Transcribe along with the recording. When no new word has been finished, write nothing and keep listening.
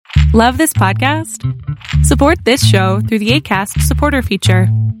Love this podcast? Support this show through the Acast supporter feature.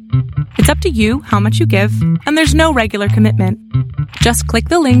 It's up to you how much you give, and there's no regular commitment. Just click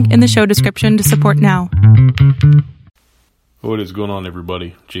the link in the show description to support now. What is going on,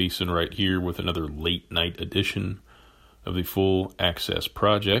 everybody? Jason right here with another late night edition of the Full Access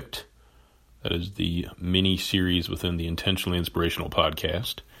Project. That is the mini series within the Intentionally Inspirational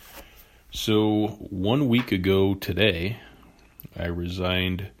podcast. So 1 week ago today, I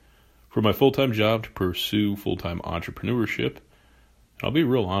resigned from my full-time job to pursue full-time entrepreneurship. I'll be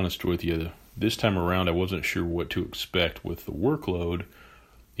real honest with you. This time around, I wasn't sure what to expect with the workload.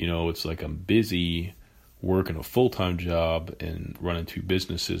 You know, it's like I'm busy working a full-time job and running two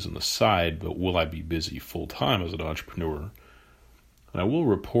businesses on the side, but will I be busy full-time as an entrepreneur? And I will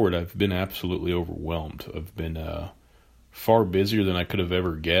report I've been absolutely overwhelmed. I've been far busier than I could have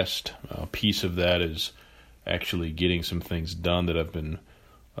ever guessed. A piece of that is actually getting some things done that I've been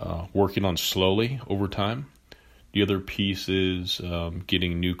working on slowly over time. The other piece is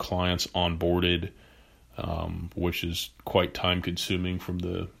getting new clients onboarded, which is quite time consuming from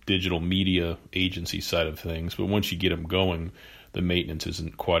the digital media agency side of things. But once you get them going, the maintenance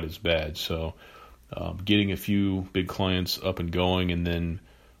isn't quite as bad. So getting a few big clients up and going, and then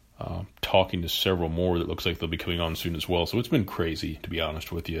talking to several more that looks like they'll be coming on soon as well. So it's been crazy, to be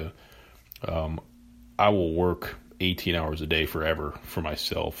honest with you. I will work 18 hours a day forever for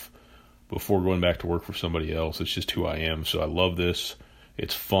myself before going back to work for somebody else. It's just who I am. So I love this.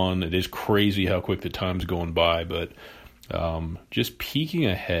 It's fun. It is crazy how quick the time's going by, but just peeking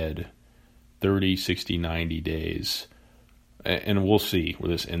ahead 30, 60, 90 days, and we'll see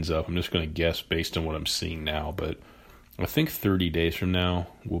where this ends up. I'm just going to guess based on what I'm seeing now, but I think 30 days from now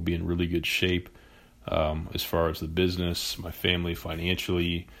we'll be in really good shape as far as the business, my family,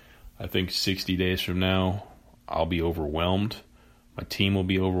 financially. I think 60 days from now I'll be overwhelmed. My team will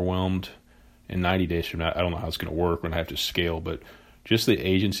be overwhelmed. And 90 days from now, I don't know how it's going to work when I have to scale, but just the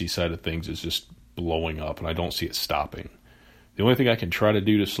agency side of things is just blowing up, and I don't see it stopping. The only thing I can try to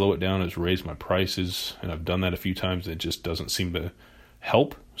do to slow it down is raise my prices, and I've done that a few times, and it just doesn't seem to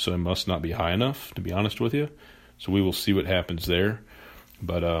help, so I must not be high enough, to be honest with you. So we will see what happens there.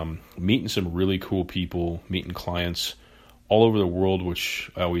 But meeting some really cool people, meeting clients all over the world,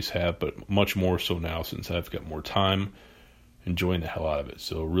 which I always have, but much more so now since I've got more time, enjoying the hell out of it.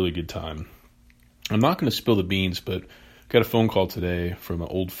 So really good time. I'm not going to spill the beans, but got a phone call today from an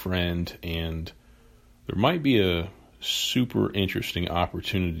old friend, and there might be a super interesting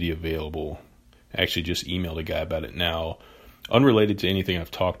opportunity available. I actually just emailed a guy about it now, unrelated to anything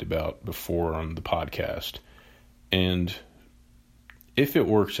I've talked about before on the podcast. And if it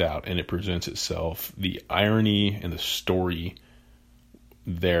works out and it presents itself, the irony and the story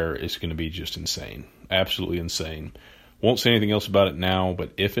there is going to be just insane. Absolutely insane. Won't say anything else about it now,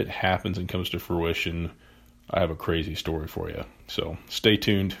 but if it happens and comes to fruition, I have a crazy story for you. So stay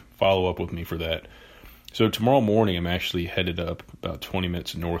tuned. Follow up with me for that. So tomorrow morning, I'm actually headed up about 20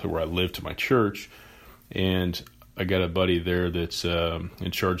 minutes north of where I live to my church, and I got a buddy there that's in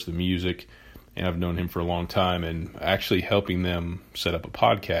charge of the music, and I've known him for a long time, and actually helping them set up a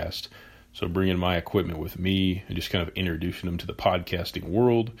podcast. So bringing my equipment with me and just kind of introducing them to the podcasting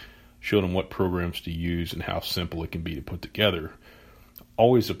world, showing them what programs to use and how simple it can be to put together.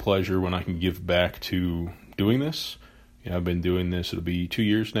 Always a pleasure when I can give back to doing this. You know, I've been doing this, it'll be 2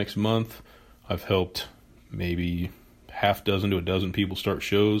 years next month. I've helped maybe half dozen to a dozen people start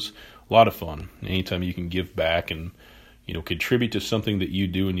shows. A lot of fun. Anytime you can give back and, you know, contribute to something that you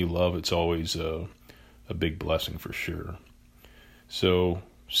do and you love, it's always a big blessing for sure. So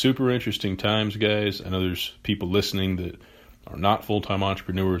super interesting times, guys. I know there's people listening that are not full-time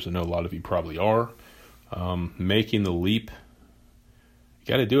entrepreneurs. I know a lot of you probably are. Making the leap, you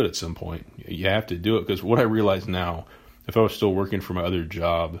got to do it at some point. You have to do it, because what I realize now, if I was still working for my other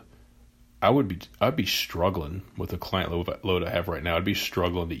job, I'd be struggling with the client load I have right now. I'd be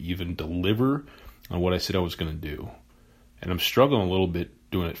struggling to even deliver on what I said I was going to do. And I'm struggling a little bit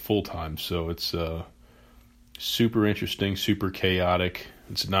doing it full-time, so it's super interesting, super chaotic.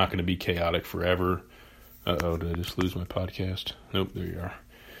 It's not going to be chaotic forever. Uh-oh, did I just lose my podcast? Nope, there you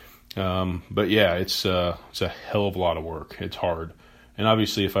are. But yeah, it's a hell of a lot of work. It's hard. And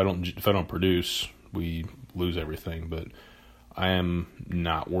obviously if I don't produce, we lose everything, but I am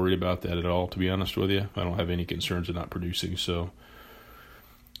not worried about that at all, to be honest with you. I don't have any concerns of not producing. So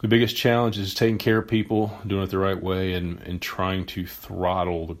the biggest challenge is taking care of people, doing it the right way, and trying to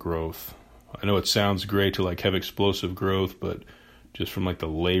throttle the growth. I know it sounds great to like have explosive growth, but just from like the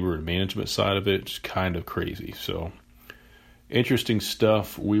labor and management side of it, it's kind of crazy. So interesting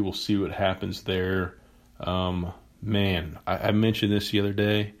stuff. We will see what happens there. Man, I mentioned this the other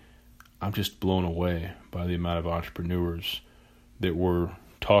day. I'm just blown away by the amount of entrepreneurs that were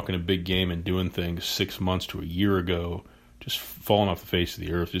talking a big game and doing things 6 months to a year ago, just falling off the face of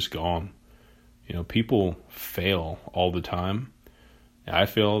the earth, just gone. People fail all the time. I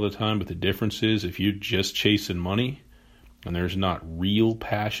fail all the time, but the difference is if you're just chasing money and there's not real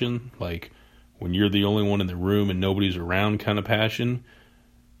passion, like when you're the only one in the room and nobody's around kind of passion,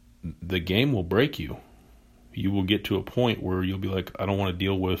 the game will break you. You will get to a point where you'll be like, I don't want to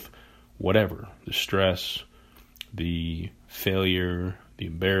deal with whatever, the stress, the failure, the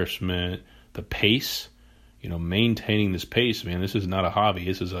embarrassment, the pace, maintaining this pace, man, this is not a hobby.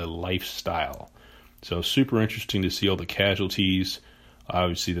 This is a lifestyle. So super interesting to see all the casualties.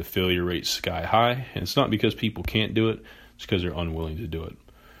 Obviously the failure rate's sky high, and it's not because people can't do it, it's because they're unwilling to do it.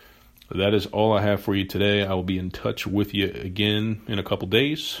 But that is all I have for you today. I will be in touch with you again in a couple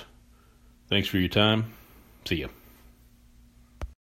days. Thanks for your time. See ya.